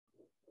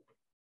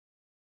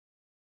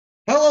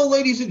Hello,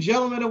 ladies and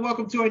gentlemen, and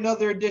welcome to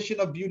another edition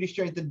of Beauty,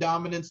 Strength, and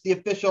Dominance, the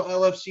official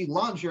LFC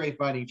Lingerie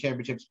Fighting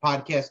Championships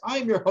podcast. I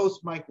am your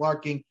host, Mike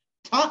Larkin,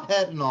 top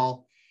hat and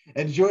all,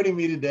 and joining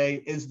me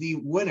today is the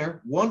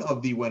winner, one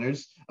of the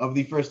winners of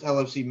the first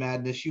LFC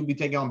Madness. She'll be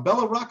taking on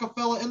Bella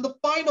Rockefeller in the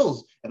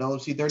finals at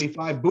LFC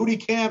 35 Booty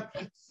Camp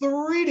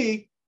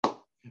 3D.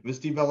 Miss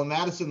T. Bella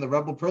Madison, the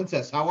Rebel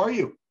Princess, how are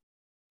you?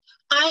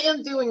 I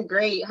am doing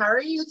great. How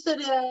are you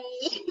today?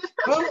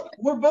 Well,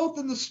 we're both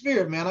in the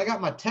spirit, man. I got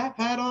my tap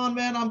hat on,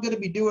 man. I'm going to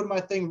be doing my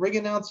thing, ring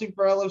announcing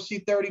for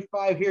LFC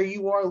 35. Here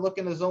you are,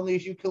 looking as only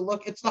as you can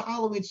look. It's the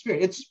Halloween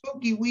spirit. It's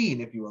spooky ween,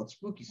 if you will. It's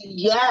spooky season.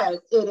 Yes,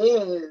 it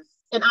is.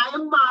 And I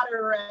am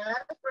Madara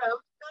from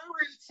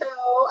Naruto.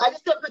 I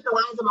just didn't put the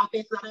lines on my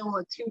face because I didn't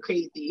want too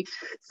crazy.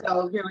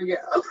 So here we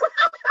go.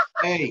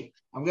 Hey,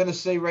 I'm going to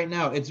say right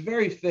now, it's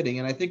very fitting.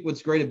 And I think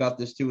what's great about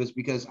this, too, is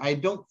because I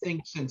don't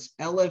think since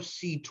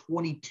LFC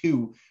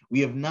 22,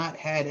 we have not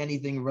had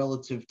anything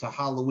relative to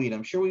Halloween.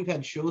 I'm sure we've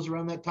had shows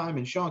around that time,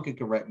 and Sean could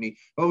correct me.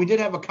 But we did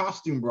have a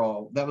costume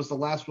brawl. That was the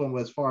last one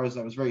as far as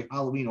that was very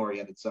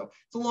Halloween-oriented. So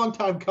it's a long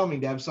time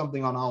coming to have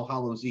something on All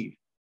Hallows Eve.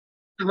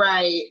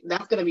 Right.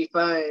 That's going to be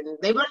fun.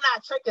 They better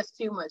not trick us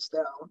too much,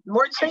 though.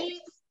 More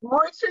treats,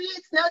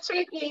 no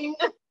tricking.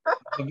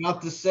 I'm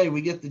about to say,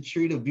 we get the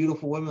treat of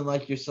beautiful women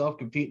like yourself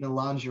competing in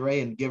lingerie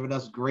and giving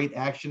us great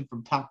action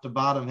from top to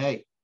bottom.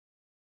 Hey.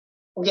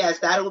 Yes,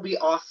 that will be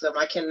awesome.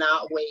 I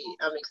cannot wait.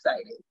 I'm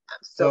excited.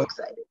 I'm so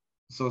excited.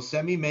 So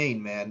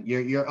semi-main, man,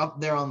 you're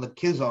up there on the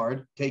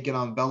Kizard taking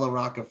on Bella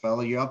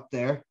Rockefeller. You're up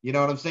there. You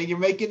know what I'm saying? You're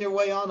making your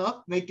way on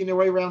up, making your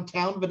way around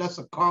town,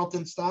 Vanessa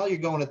Carlton style. You're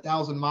going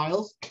 1,000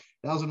 miles.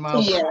 1,000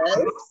 miles.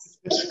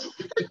 Yes.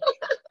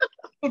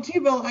 So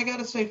T-Bell, I got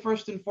to say,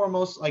 first and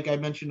foremost, like I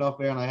mentioned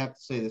off air, and I have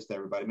to say this to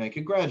everybody, man,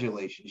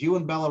 congratulations. You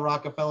and Bella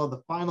Rockefeller,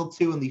 the final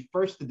two in the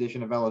first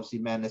edition of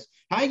LFC Madness.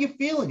 How you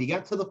feeling? You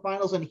got to the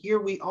finals, and here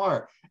we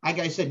are. Like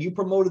I said, you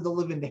promoted the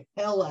living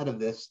hell out of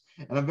this,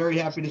 and I'm very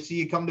happy to see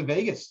you come to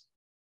Vegas.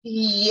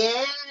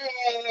 Yay!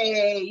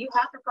 You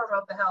have to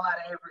promote the hell out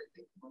of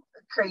everything.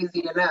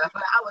 Crazy enough.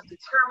 But I was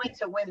determined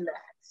to win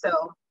that. So,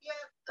 yeah,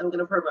 I'm going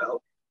to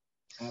promote.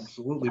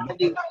 Absolutely.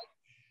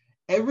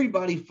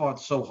 Everybody fought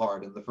so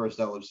hard in the first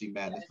LFC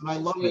Madness, and I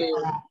love it.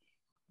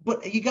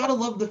 But you got to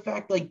love the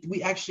fact, like,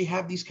 we actually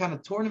have these kind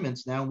of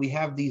tournaments now. We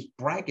have these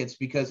brackets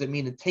because, I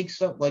mean, it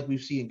takes up, like we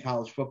see in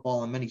college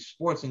football and many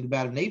sports and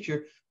combative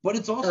nature, but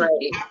it's also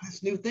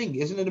this new thing.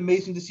 Isn't it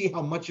amazing to see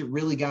how much it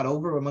really got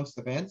over amongst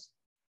the fans?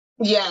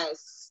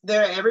 Yes.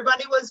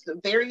 Everybody was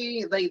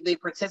very, like, they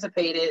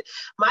participated.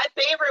 My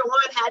favorite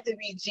one had to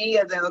be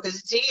Gia, though,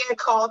 because Gia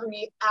called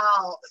me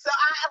out. So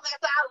I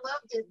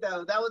loved it,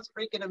 though. That was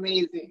freaking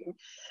amazing.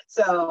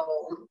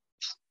 So.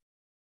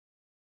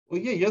 Well,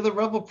 yeah, you're the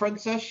Rebel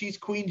Princess. She's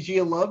Queen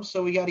Gia Love,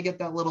 so we got to get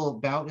that little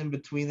bout in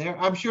between there.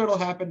 I'm sure it'll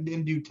happen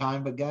in due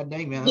time, but god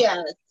dang, man.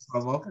 Yes,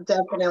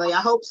 definitely.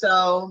 I hope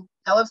so.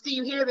 LFC,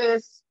 you hear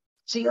this?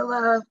 Gia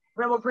Love,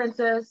 Rebel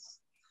Princess.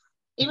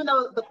 Even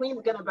though the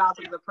queen's gonna bow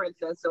to the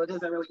princess, so it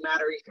doesn't really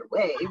matter either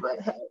way.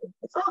 But hey,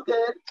 it's all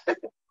good.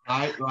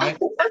 Right.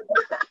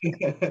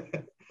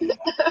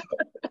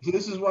 So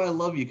this is why I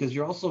love you, because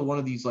you're also one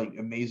of these like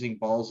amazing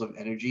balls of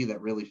energy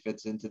that really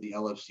fits into the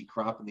LFC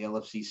crop and the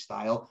LFC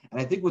style.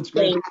 And I think what's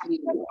great,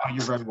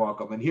 you're very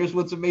welcome. And here's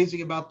what's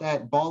amazing about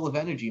that ball of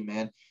energy,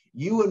 man.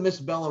 You and Miss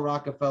Bella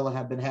Rockefeller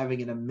have been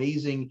having an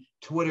amazing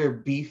Twitter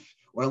beef,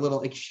 or a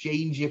little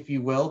exchange, if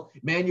you will.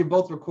 Man, you're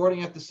both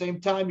recording at the same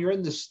time. You're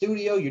in the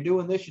studio. You're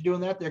doing this. You're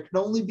doing that. There can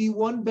only be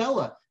one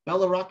Bella.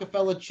 Bella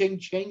Rockefeller, ching,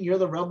 ching. You're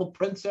the Rebel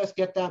Princess.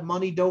 Get that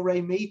money, do, re,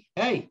 mi.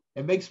 Hey,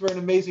 it makes for an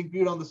amazing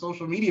feud on the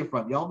social media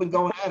front. Y'all been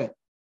going at it.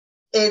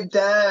 It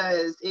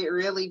does. It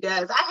really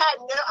does. I had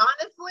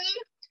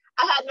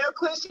no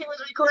clue she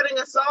was recording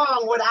a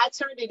song when I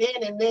turned it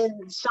in, and then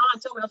Sean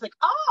told me. I was like,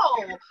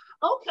 oh,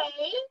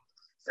 okay.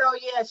 So,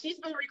 yeah, she's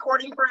been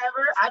recording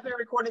forever. I've been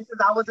recording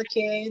since I was a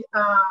kid.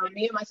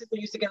 Me and my sister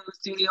used to get in the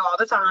studio all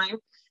the time.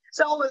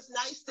 So it was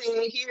nice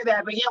to hear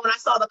that. But, yeah, when I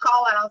saw the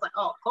call out, I was like,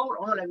 oh, hold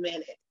on a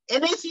minute.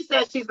 And then she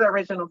said she's the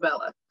original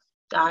Bella.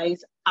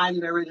 Guys,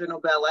 I'm the original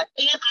Bella.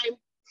 And I'm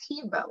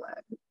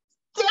T-Bella.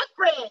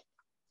 Different.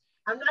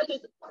 I'm not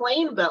just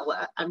plain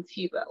Bella. I'm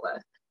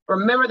T-Bella.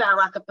 Remember that,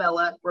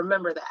 Rockefeller.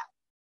 Remember that.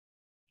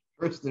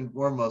 First and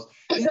foremost.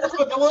 And that's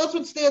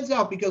what stands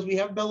out, because we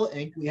have Bella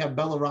Inc., we have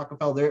Bella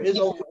Rockefeller. There is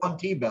only one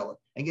T-Bella.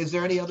 And is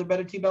there any other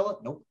better T-Bella?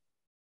 Nope.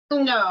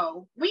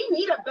 No. We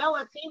need a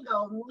Bella team,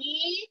 though.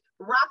 Me,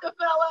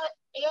 Rockefeller,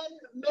 and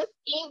Miss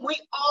Inc., we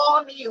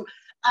all knew.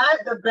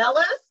 The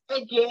Bellas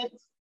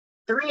against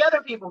 3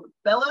 other people.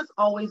 Bellas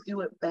always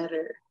do it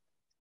better.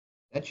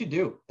 That you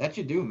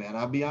do, man.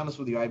 I'll be honest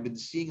with you. I've been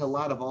seeing a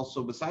lot of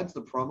also, besides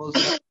the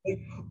promos,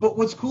 but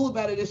what's cool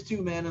about it is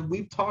too, man, and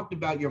we've talked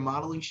about your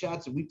modeling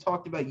shots, and we've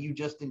talked about you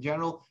just in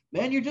general.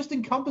 Man, you're just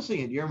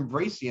encompassing it. You're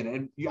embracing it.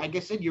 And like I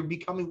said, you're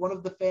becoming one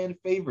of the fan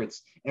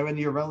favorites. And when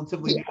you're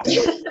relatively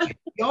you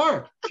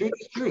are. Truth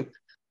is truth.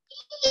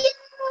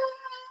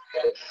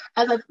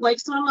 As I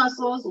flex my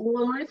muscles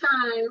one more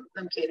time.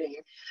 I'm kidding.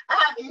 I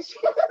have issues.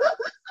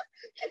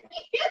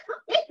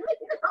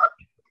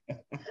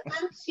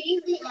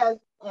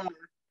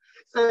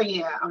 So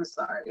yeah, I'm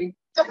sorry.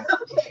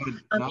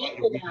 I'm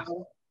eating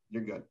now.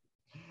 You're good.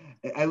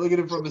 I look at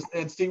it from a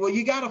standstill. Well,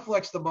 you got to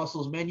flex the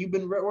muscles, man. You've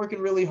been working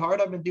really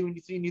hard. I've been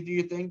seeing you do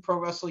your thing, Pro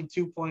Wrestling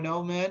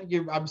 2.0, man.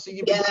 I'm seeing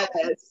you. Yes.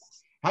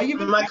 How you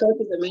been? My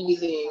coach is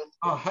amazing.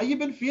 Oh, how you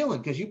been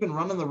feeling? Because you've been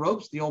running the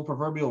ropes, the old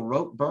proverbial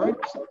rope burn.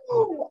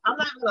 I'm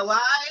not gonna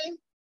lie.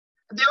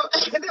 There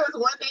was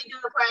one day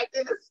during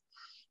practice,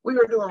 we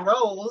were doing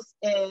rolls,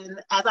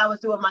 and as I was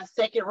doing my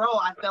second roll,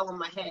 I fell on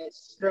my head,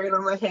 straight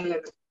on my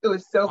head. It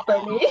was so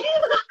funny.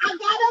 I got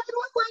up and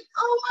was like,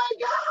 "Oh my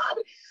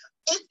god!"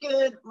 It's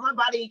good. My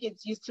body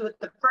gets used to it.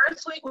 The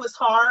first week was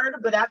hard,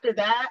 but after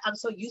that, I'm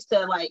so used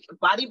to like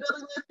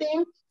bodybuilding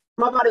lifting.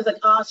 My body's like,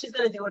 oh, she's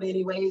gonna do it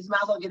anyways. Might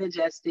as well get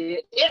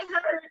adjusted. It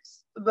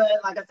hurts, but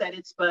like I said,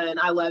 it's fun.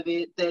 I love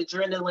it. The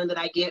adrenaline that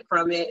I get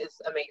from it is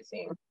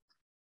amazing.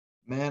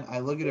 Man, I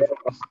look at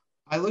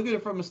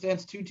it from a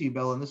stance too,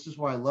 T-Bell, and this is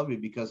why I love you,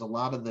 because a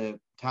lot of the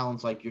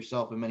talents like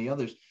yourself and many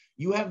others,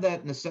 you have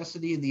that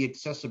necessity and the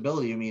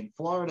accessibility. I mean,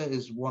 Florida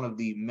is one of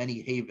the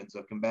many havens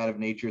of combative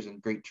natures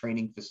and great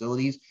training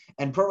facilities.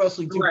 And Pro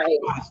Wrestling 2.0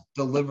 has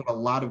delivered a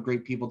lot of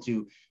great people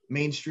to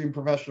mainstream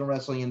professional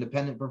wrestling,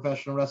 independent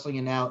professional wrestling,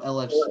 and now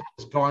LFC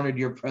has garnered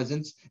your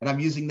presence. And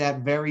I'm using that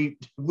very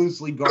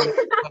loosely, garnered.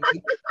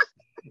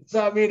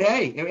 So, I mean,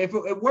 hey, if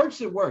it works,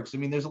 it works. I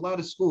mean, there's a lot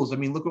of schools. I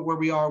mean, look at where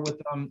we are with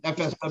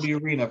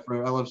FSW Arena for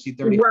LFC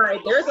 30.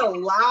 Right. There's a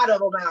lot of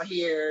them out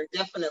here,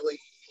 definitely.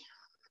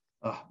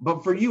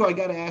 But for you, I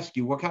got to ask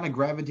you, what kind of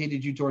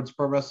gravitated you towards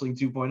Pro Wrestling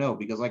 2.0?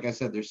 Because like I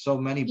said, there's so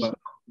many, but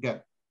yeah.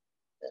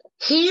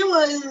 He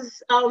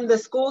was the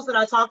schools that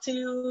I talked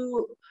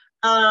to.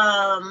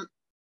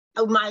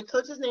 My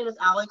coach's name is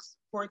Alex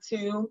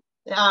Portu.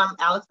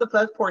 Alex the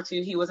Pug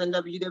Portu. He was in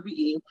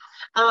WWE.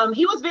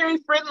 He was very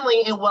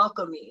friendly and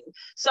welcoming.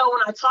 So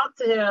when I talked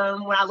to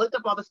him, when I looked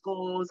up all the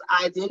schools,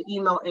 I did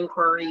email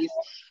inquiries.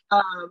 He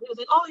was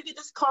like, "Oh, you did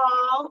this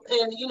call,"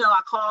 and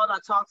I called, I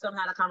talked to him,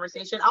 had a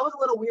conversation. I was a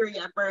little weary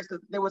at first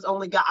because there was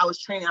only guys.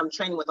 I'm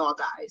training with all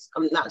guys.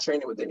 I'm not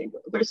training with any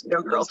girls. There's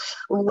no girls.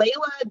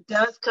 Layla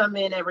does come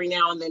in every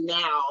now and then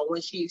now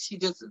when she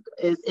just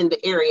is in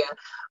the area,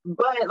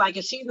 but like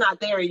if she's not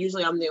there,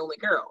 usually I'm the only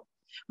girl.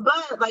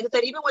 But like I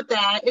said, even with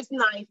that, it's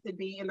nice to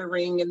be in the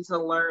ring and to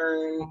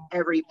learn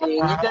everything.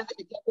 It doesn't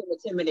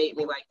intimidate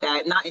me like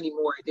that. Not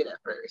anymore. It did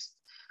at first.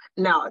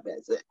 Now it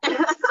doesn't.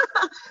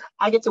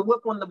 I get to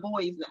whoop on the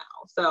boys now.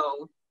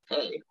 So,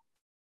 hey.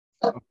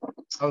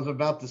 I was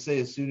about to say,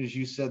 as soon as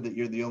you said that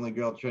you're the only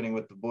girl training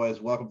with the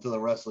boys, welcome to the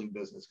wrestling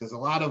business. Because a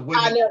lot of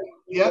women. I know.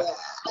 Yeah.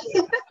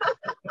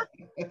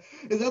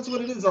 That's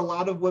what it is. A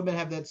lot of women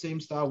have that same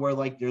style where,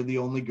 like, they're the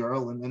only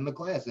girl in the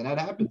class. And that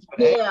happens.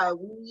 But yeah,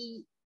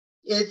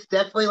 it's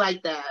definitely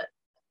like that.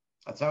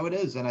 That's how it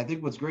is. And I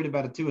think what's great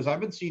about it, too, is I've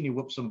been seeing you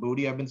whoop some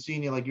booty. I've been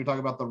seeing you, like you're talking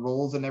about the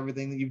roles and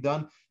everything that you've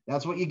done.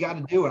 That's what you got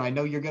to do. And I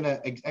know you're going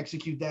to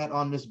execute that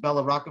on Miss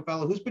Bella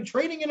Rockefeller, who's been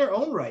training in her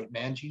own right,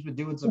 man. She's been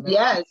doing some.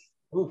 Yes.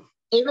 Oof.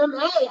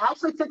 MMA. I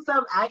actually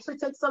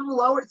took some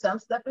lower, some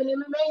stuff in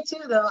MMA,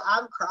 too, though.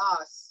 I'm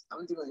cross.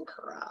 I'm doing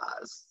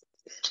cross.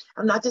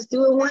 I'm not just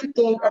doing one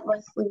thing up my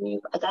sleeve.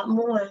 I got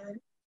more.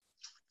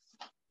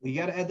 You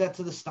got to add that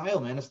to the style,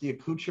 man. It's the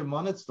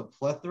accoutrement, it's the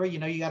plethora. You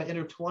got to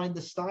intertwine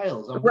the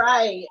styles.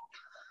 Right.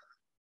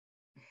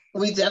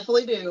 We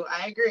definitely do.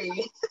 I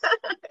agree.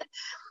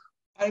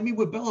 I mean,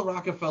 with Bella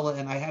Rockefeller,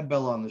 and I had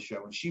Bella on the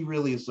show, and she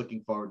really is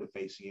looking forward to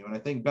facing you. And I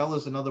think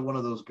Bella's another one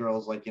of those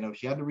girls, like,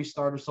 she had to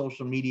restart her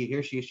social media.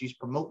 Here she is. She's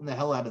promoting the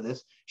hell out of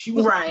this. She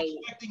was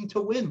expecting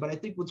to win, but I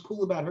think what's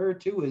cool about her,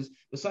 too, is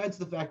besides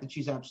the fact that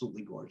she's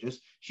absolutely gorgeous,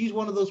 she's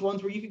one of those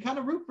ones where you can kind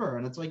of root for her.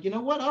 And it's like, you know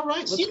what? All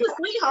right. She's a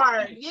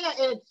sweetheart. Yeah,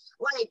 and,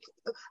 like,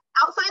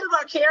 outside of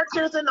our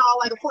characters and all,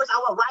 like, of course,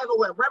 our rival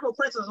with Rebel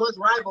Princess was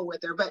rival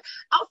with her, but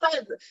outside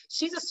of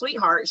she's a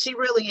sweetheart. She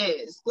really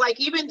is.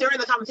 Like, even during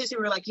the competition,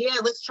 we were like, yeah,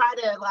 let's try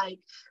to, like,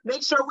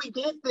 make sure we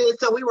get this.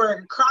 So we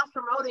were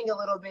cross-promoting a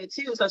little bit,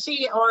 too. So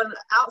she, on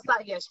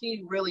outside, yeah,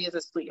 she really is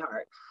a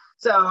sweetheart.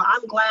 So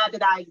I'm glad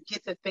that I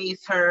get to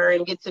face her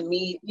and get to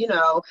meet,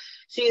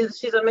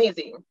 she's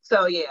amazing.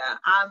 So, yeah,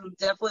 I'm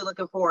definitely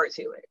looking forward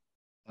to it.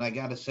 And I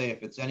got to say,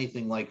 if it's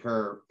anything like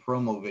her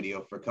promo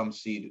video for Come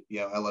See,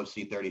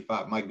 LFC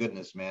 35, my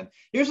goodness, man.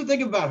 Here's the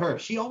thing about her.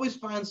 She always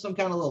finds some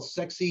kind of little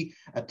sexy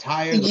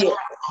attire. Yeah.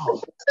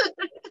 Oh.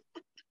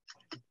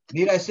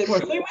 Need I say more?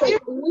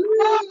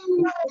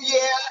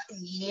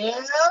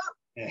 Yeah.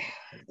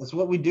 That's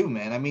what we do,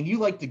 man. I mean, you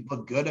like to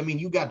look good. I mean,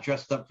 you got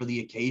dressed up for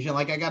the occasion.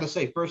 Like, I got to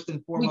say, first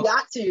and foremost. We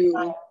got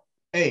to.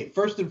 Hey,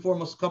 first and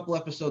foremost, a couple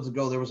episodes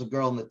ago, there was a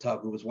girl in the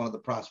tub who was one of the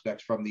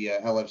prospects from the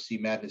LFC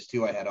Madness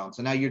 2 I had on.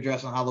 So now you're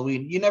dressed on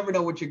Halloween. You never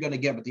know what you're going to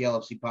get with the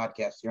LFC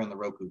podcast here on the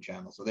Roku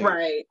channel. So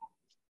right.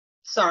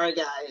 Sorry,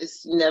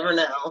 guys. You never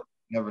know.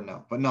 Never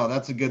know. But no,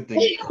 that's a good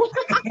thing.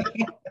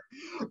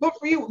 But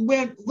for you,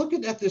 man,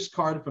 looking at this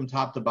card from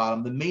top to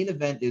bottom, the main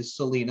event is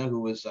Selena,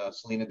 who was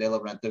Selena De La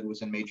Renta, who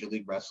was in Major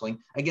League Wrestling,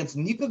 against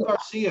Nika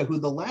Garcia, who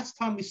the last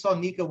time we saw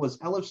Nika was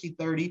LFC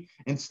 30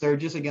 in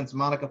Sturgis against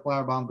Monica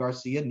Flowerbomb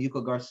Garcia.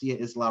 Nika Garcia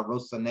is La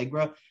Rosa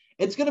Negra.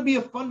 It's going to be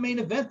a fun main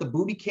event. The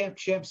booty camp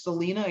champ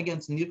Selena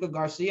against Nika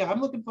Garcia.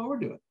 I'm looking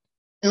forward to it.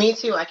 Me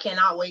too. I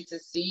cannot wait to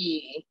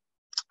see.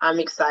 I'm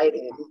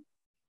excited.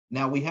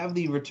 Now we have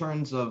the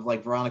returns of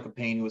like Veronica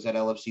Payne, who was at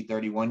LFC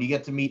 31. You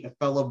get to meet a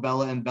fellow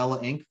Bella and Bella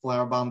Inc.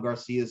 Flowerbomb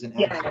Garcia's in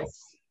action.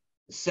 Yes.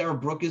 Sarah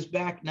Brooke is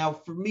back. Now,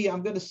 for me,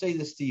 I'm going to say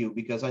this to you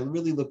because I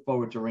really look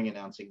forward to ring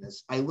announcing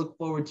this. I look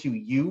forward to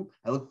you.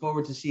 I look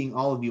forward to seeing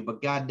all of you.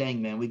 But god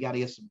dang, man, we got to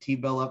get some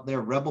T-Bell up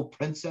there. Rebel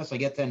Princess. I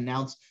get to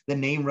announce the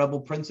name Rebel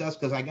Princess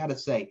because I got to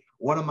say,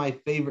 one of my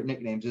favorite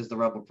nicknames is the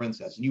Rebel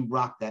Princess. And you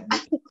rock that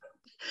nickname.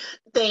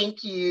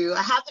 Thank you.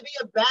 I have to be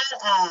a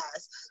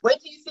badass. Wait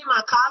till you see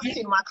my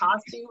costume. My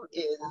costume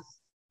is,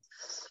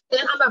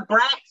 and I'm a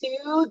brat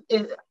too.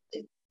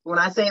 When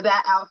I say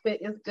that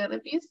outfit is gonna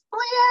be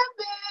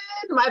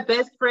slamming. My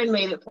best friend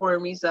made it for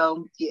me,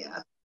 so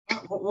yeah.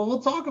 Well,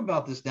 we'll talk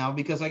about this now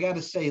because I got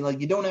to say, like,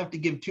 you don't have to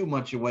give too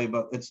much away,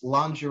 but it's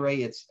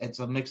lingerie. It's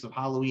a mix of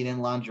Halloween and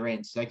lingerie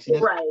and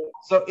sexiness. Right.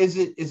 So is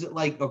it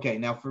like, okay,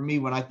 now for me,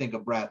 when I think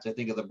of brats, I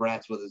think of the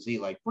brats with a Z,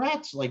 like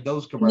brats, like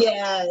those commercials.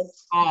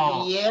 Yes.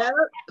 Oh. Yep.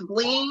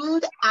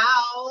 Blinged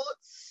out.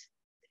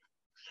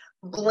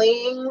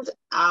 Blinged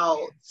out.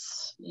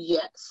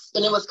 Yes.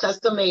 And it was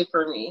custom made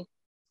for me.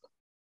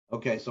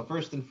 Okay, so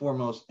first and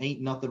foremost,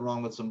 ain't nothing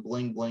wrong with some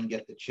bling bling.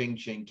 Get the ching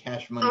ching,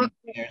 cash money,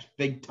 there's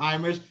big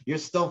timers. You're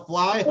still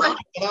fly. Right.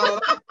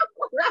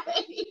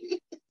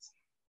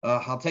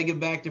 I'll take it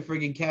back to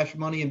friggin' cash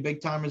money and big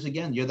timers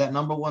again. You're that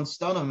number one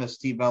stunner, Miss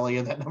T Bella.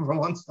 You're that number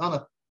one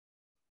stunner.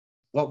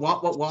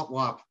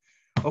 Wop.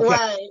 Okay.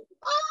 Right.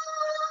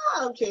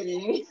 I'm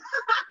kidding.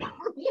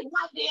 You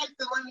might dance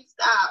to let me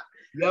stop.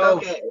 Yo,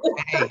 okay.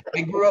 Hey,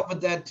 I grew up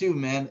with that too,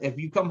 man. If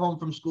you come home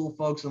from school,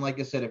 folks, and like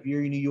I said, if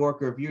you're in New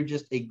York or if you're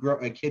just a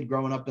kid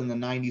growing up in the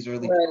 90s,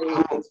 early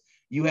 2000s,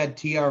 you had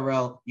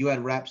TRL, you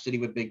had Rap City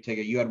with Big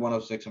Ticket, you had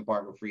 106 and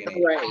Park with Free and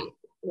 8. Right.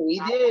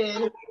 We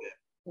did.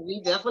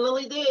 We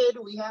definitely did.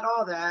 We had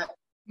all that.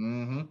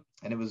 Mm-hmm.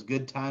 And it was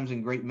good times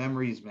and great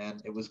memories,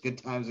 man. It was good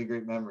times and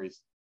great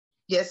memories.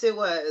 Yes, it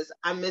was.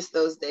 I miss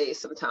those days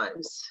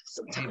sometimes.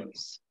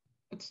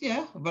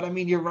 Yeah, but I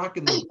mean, you're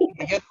rocking the.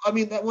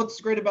 What's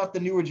great about the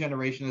newer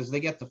generation is they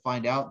get to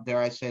find out. Dare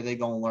I say, they're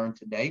gonna learn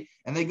today,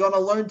 and they're gonna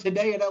learn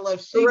today at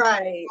LFC.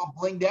 Right. All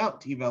blinged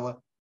out, T Bella.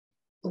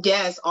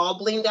 Yes, all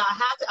blinged out.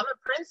 I'm a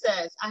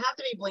princess. I have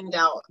to be blinged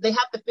out. They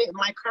have to fit.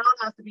 My crown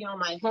has to be on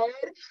my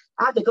head.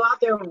 I have to go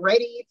out there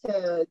ready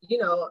for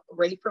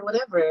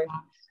whatever.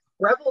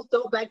 Rebels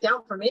don't back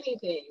down from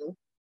anything.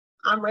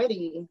 I'm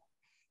ready.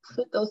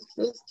 Put those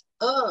fists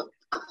up.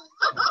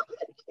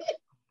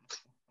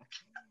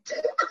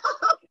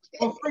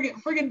 Well,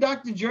 friggin'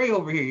 Dr. Dre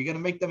over here. You're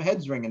gonna make them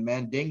heads ringing,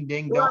 man. Ding,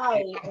 ding, dong.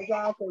 Right,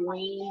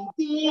 exactly.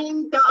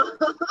 Ding, dong.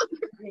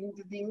 Ding,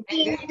 ding,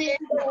 ding, ding,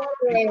 dong.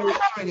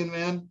 Ringing,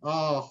 man.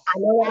 Oh. I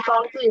know that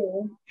song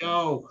too.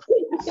 Yo.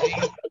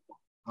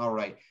 All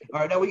right.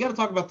 Now we got to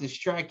talk about this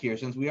track here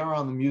since we are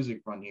on the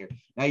music front here.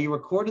 Now you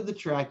recorded the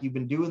track. You've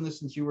been doing this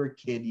since you were a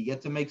kid. You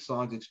get to make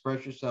songs,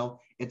 express yourself.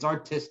 It's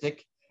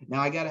artistic.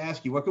 Now I got to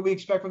ask you, what can we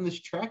expect from this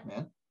track,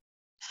 man?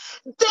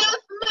 Death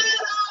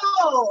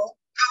metal.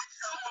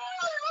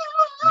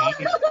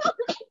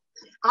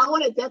 I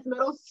want a death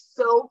metal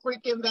so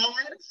freaking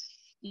bad.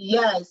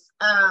 Yes.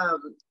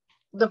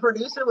 The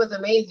producer was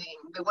amazing.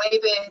 The way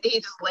that he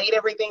just laid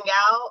everything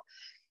out.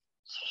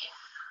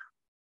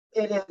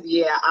 Yeah. It is.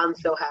 Yeah, I'm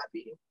so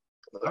happy.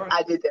 Right.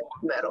 I did death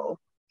metal.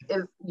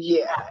 And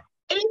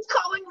it's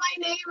calling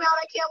my name out.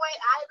 I can't wait.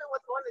 I even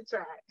was on the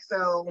track.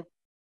 So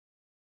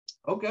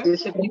okay.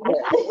 This should be good.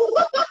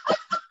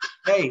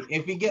 Hey,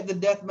 if you get the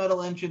death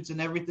metal entrance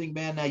and everything,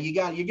 man, now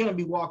you're gonna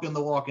be walking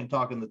the walk and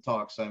talking the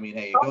talk. So I mean,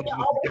 hey, my entrance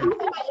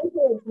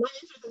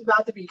is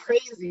about to be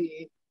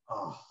crazy.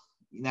 Oh,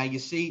 now you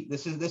see,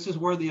 this is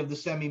worthy of the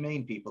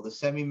semi-main people, the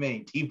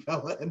semi-main T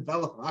Bella and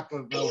Bella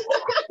Rocca.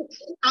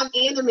 I'm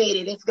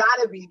animated. It's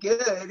got to be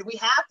good. We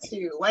have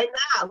to. Why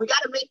not? We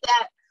got to make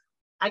that.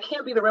 I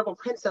can't be the Rebel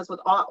Princess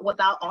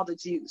without all the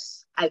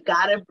juice. I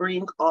gotta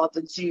bring all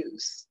the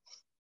juice.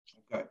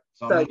 Okay,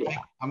 so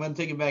I'm gonna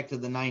take it back to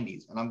the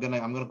 90s, and I'm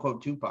gonna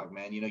quote Tupac,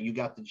 man. You know, you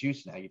got the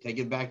juice now. You take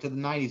it back to the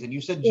 90s, and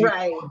you said juice.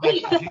 Right.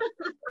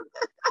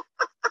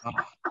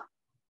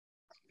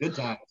 Good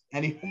times.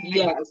 Anyway.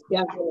 Yes,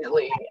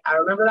 definitely. I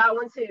remember that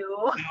one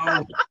too.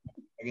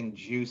 Fucking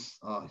juice.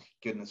 Oh,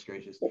 goodness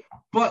gracious.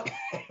 But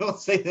I'll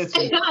say this.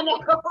 I know,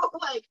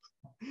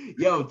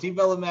 Yo, T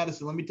Bella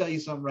Madison, let me tell you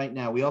something right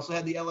now. We also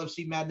had the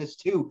LFC Madness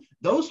 2.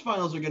 Those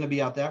finals are going to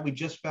be out there. We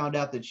just found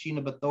out that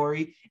Sheena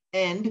Bathory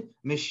and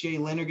Miss Shay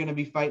Lynn are going to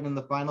be fighting in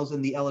the finals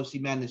in the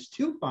LFC Madness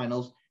 2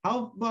 finals.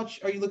 How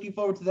much are you looking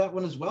forward to that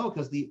one as well?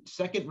 Because the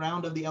second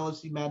round of the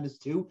LFC Madness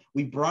 2,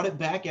 we brought it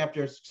back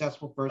after a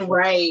successful first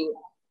right. Round.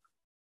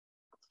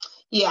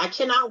 Yeah, I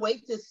cannot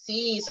wait to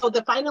see. So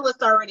the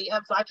finalists are already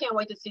up, so I can't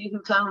wait to see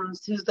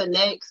who's the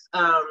next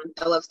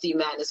LFC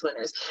Madness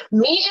winners.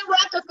 Me and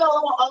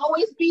Rockefeller will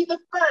always be the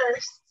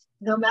first.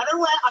 No matter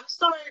what, I'm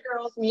sorry,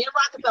 girls. Me and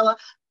Rockefeller,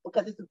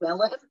 because it's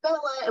Bella and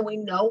Bella, and we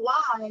know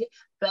why.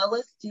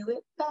 Bellas do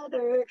it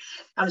better.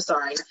 I'm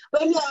sorry,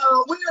 but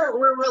no,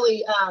 we're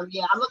really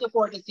yeah. I'm looking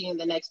forward to seeing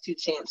the next two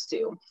champs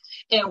too,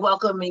 and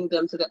welcoming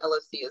them to the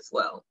LFC as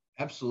well.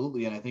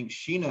 Absolutely, and I think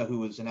Sheena,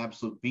 who is an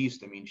absolute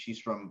beast. I mean, she's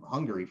from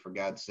Hungary for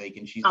God's sake,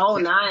 and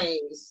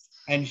nice.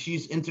 And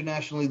she's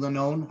internationally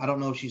known. I don't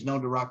know if she's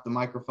known to rock the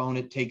microphone.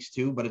 It takes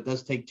two, but it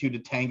does take two to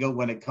tango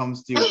when it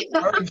comes to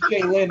her and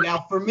Shaylin.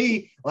 Now, for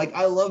me, like,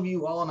 I love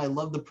you all, and I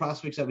love the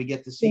prospects that we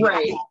get to see.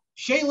 Right.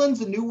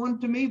 Shaylin's a new one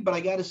to me, but I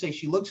got to say,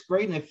 she looks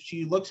great, and if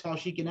she looks how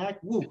she can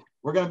act, woo,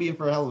 we're going to be in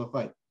for a hell of a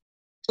fight.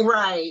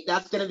 Right.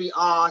 That's going to be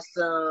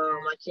awesome.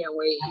 I can't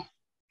wait.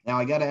 Now,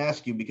 I got to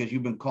ask you, because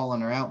you've been calling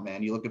her out,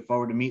 man. You looking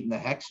forward to meeting the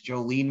Hex,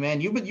 Jolene, man?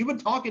 You've been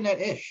talking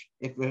that ish.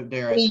 If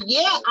they're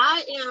Yeah,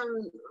 I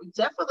am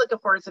definitely looking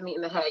forward to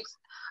meeting the Hex.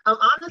 I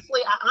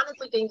honestly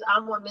think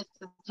I'm on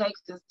Mrs.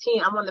 Hex's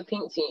team. I'm on the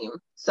pink team,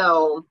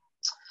 so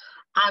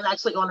I'm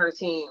actually on her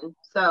team.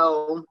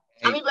 So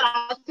hey. I mean, but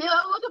I still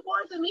looking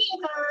forward to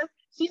meeting her.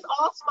 She's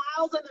all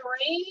smiles in the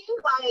ring.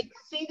 Like,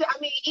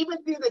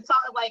 even through the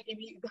talk, like,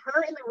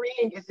 her in the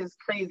ring is just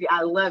crazy.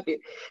 I love it.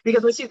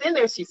 Because when she's in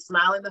there, she's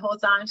smiling the whole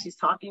time. She's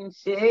talking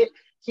shit.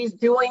 She's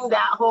doing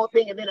that whole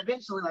thing. And then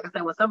eventually, like I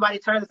said, when somebody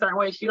turns a certain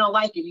way, she don't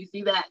like it. You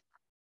see that?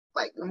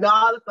 Like,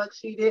 no, the fuck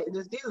she didn't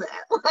just do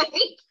that. Like,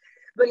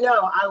 but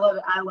no, I love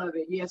it. I love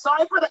it. Yeah,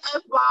 sorry for the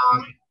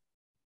F-bomb.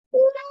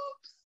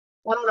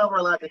 I don't know if we're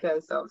allowed to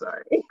cuss, so I'm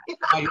sorry.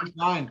 Oh, you're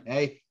fine.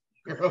 Hey,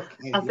 you're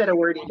okay. I said a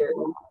word either.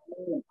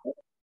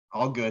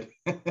 All good.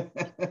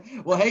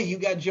 Well, hey, you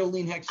got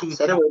Jolene Hex, who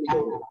is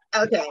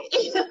okay.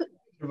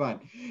 You're fine.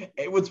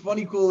 What's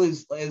funny, cool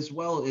is as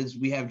well is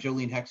we have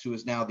Jolene Hex, who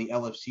is now the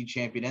LFC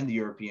champion and the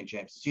European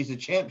champ. She's a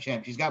champ.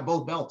 She's got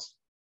both belts.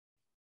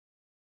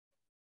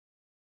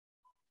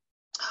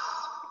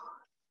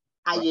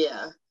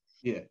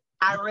 Yeah.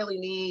 I really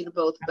need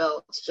both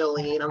belts,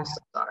 Jolene. I'm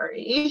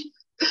sorry.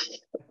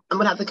 I'm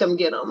gonna have to come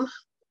get them.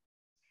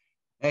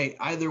 Hey,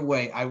 either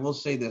way, I will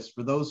say this.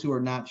 For those who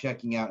are not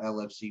checking out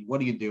LFC, what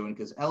are you doing?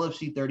 Because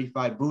LFC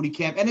 35 Booty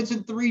Camp, and it's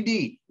in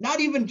 3D. Not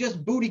even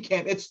just Booty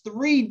Camp. It's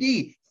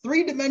 3D.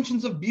 3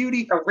 dimensions of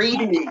beauty.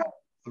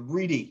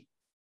 3D.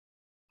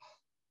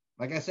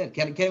 Like I said,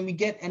 can we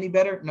get any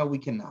better? No, we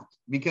cannot.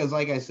 Because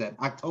like I said,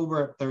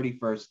 October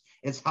 31st,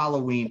 it's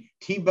Halloween.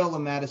 T. Bella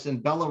Madison,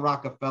 Bella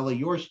Rockefeller,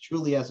 yours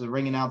truly as a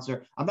ring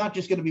announcer. I'm not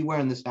just going to be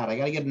wearing this hat. I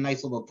got to get a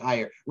nice little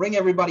attire. Ring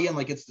everybody in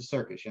like it's the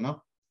circus, you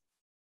know?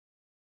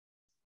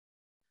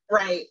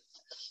 Right.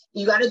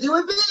 You got to do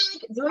it big.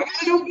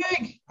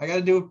 I got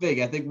to do it big.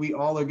 I think we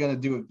all are going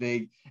to do it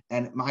big.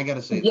 And I got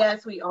to say,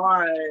 yes, we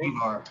are. We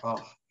are. Oh,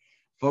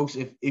 folks,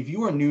 if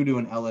you are new to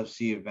an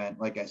LFC event,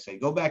 like I say,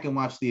 go back and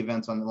watch the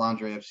events on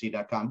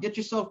LandreFC.com. Get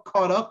yourself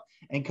caught up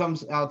and come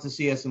out to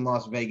see us in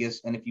Las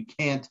Vegas. And if you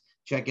can't,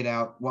 check it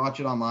out. Watch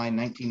it online,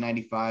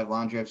 1995,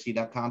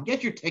 LandreFC.com.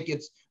 Get your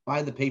tickets.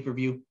 Buy the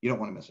pay-per-view. You don't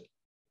want to miss it.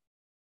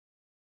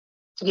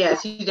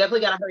 Yes, you definitely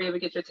got to hurry up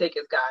and get your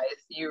tickets,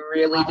 guys. You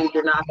really do.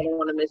 You're not going to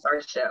want to miss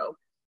our show.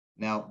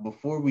 Now,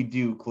 before we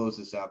do close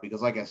this out,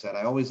 because like I said,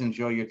 I always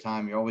enjoy your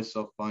time. You're always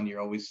so fun. You're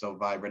always so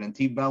vibrant. And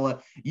T.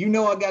 Bella, you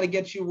know I got to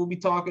get you. We'll be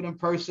talking in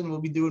person. We'll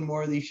be doing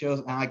more of these shows.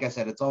 And like I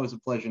said, it's always a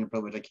pleasure and a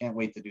privilege. I can't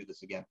wait to do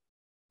this again.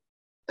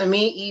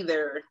 Me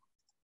either.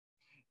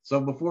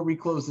 So before we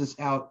close this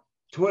out,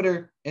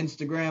 Twitter,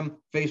 Instagram,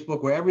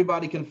 Facebook, where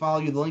everybody can follow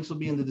you. The links will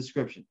be in the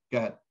description. Go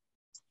ahead.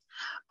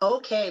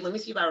 Okay, let me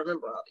see if I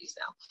remember all these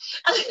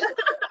now.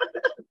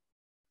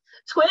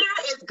 Twitter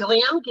is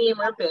Glam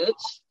Gamer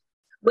Bitch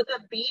with a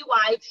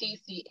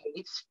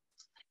BYTCH.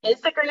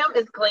 Instagram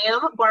is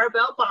Glam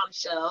Barbell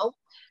Bombshell.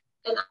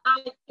 And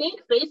I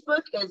think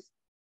Facebook is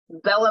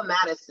Bella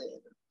Madison,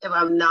 if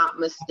I'm not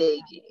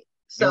mistaken.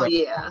 So, right.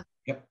 Yeah.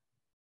 Yep.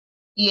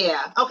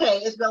 Yeah. Okay,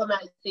 it's Bella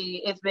Madison.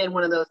 It's been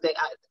one of those things.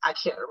 I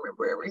can't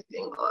remember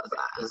everything,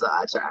 so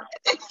I tried.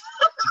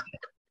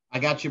 I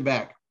got your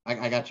back.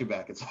 I got your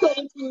back.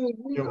 Thank you.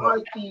 You are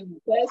the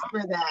best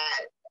for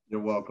that. You're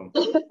welcome.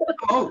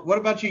 Oh, what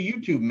about your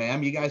YouTube,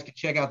 ma'am? You guys can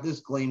check out this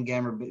Glam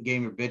Gamer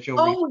Bitch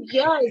over here. Oh,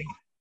 yes.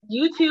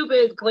 YouTube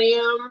is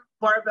Glam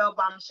Barbell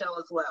Bombshell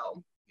as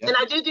well. Yep. And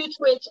I do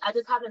Twitch. I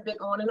just haven't been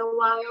on in a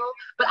while.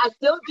 But I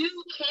still do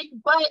kick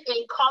butt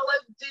in Call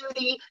of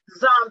Duty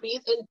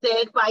Zombies and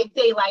Dead by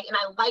Daylight. And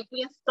I like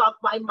being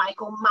stalked by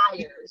Michael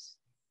Myers.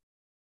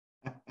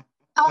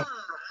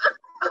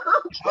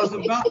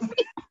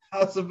 I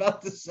was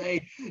about to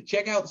say,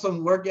 check out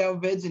some workout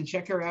vids and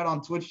check her out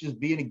on Twitch just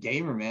being a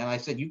gamer, man. I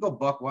said, you go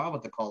buck wild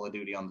with the Call of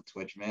Duty on the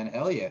Twitch, man.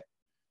 Hell yeah.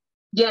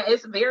 Yeah,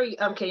 it's very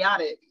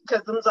chaotic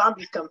because them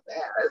zombies come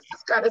fast.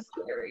 It's kind of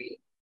scary.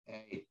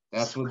 Hey,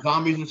 that's what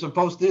zombies are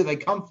supposed to do. They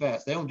come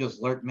fast. They don't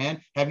just lurk,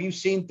 man. Have you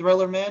seen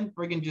Thriller, man?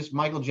 Friggin' just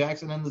Michael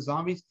Jackson and the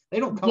zombies? They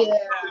don't come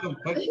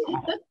fast.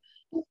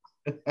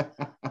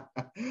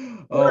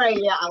 Oh. Right,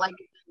 yeah, I like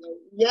it.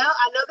 Yeah,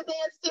 I know the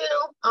dance too.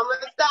 I'm going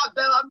to stop,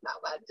 though. I'm not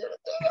about to do the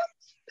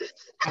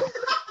dance.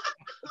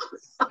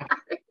 I'm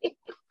sorry.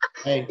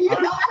 Hey, you know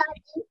I have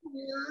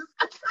issues.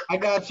 I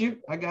got you.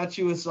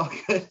 It's all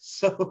good.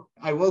 So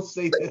I will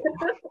say this.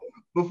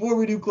 Before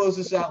we do close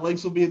this out,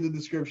 links will be in the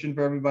description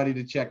for everybody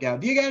to check out.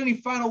 Do you got any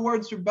final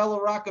words for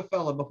Bella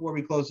Rockefeller before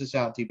we close this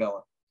out, T.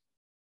 Bella?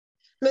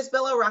 Miss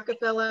Bella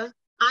Rockefeller,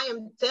 I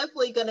am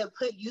definitely going to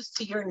put use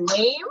to your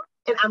name,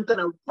 and I'm going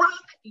to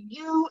rock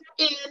you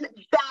in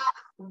that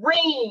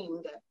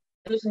ring.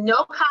 There's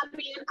no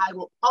copying. I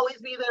will always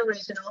be the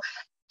original.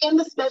 And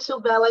the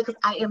special Bella, because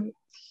I am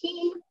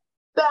T.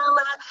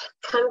 Bella.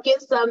 Come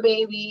get some,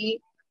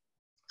 baby.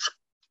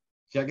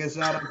 Check us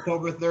out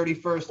October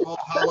 31st, All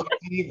Hallows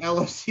Eve,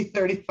 LFC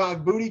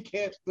 35 Booty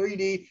Camp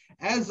 3D.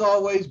 As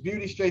always,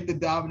 beauty, strength, and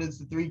dominance,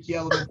 the three key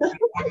elements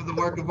of the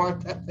work of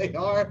art that they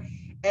are.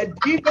 And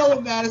T. Bella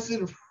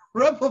Madison,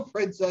 Rebel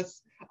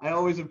Princess, I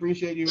always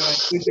appreciate you, and I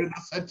appreciate you in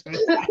the center.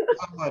 Thank you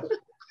so much.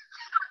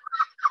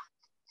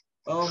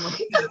 Oh my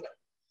God.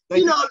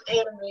 You know I'm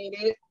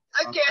animated.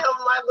 I can't help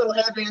my little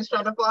headbands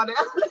trying to fall down.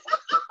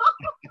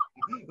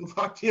 We'll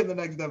talk to you in the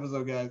next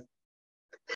episode, guys.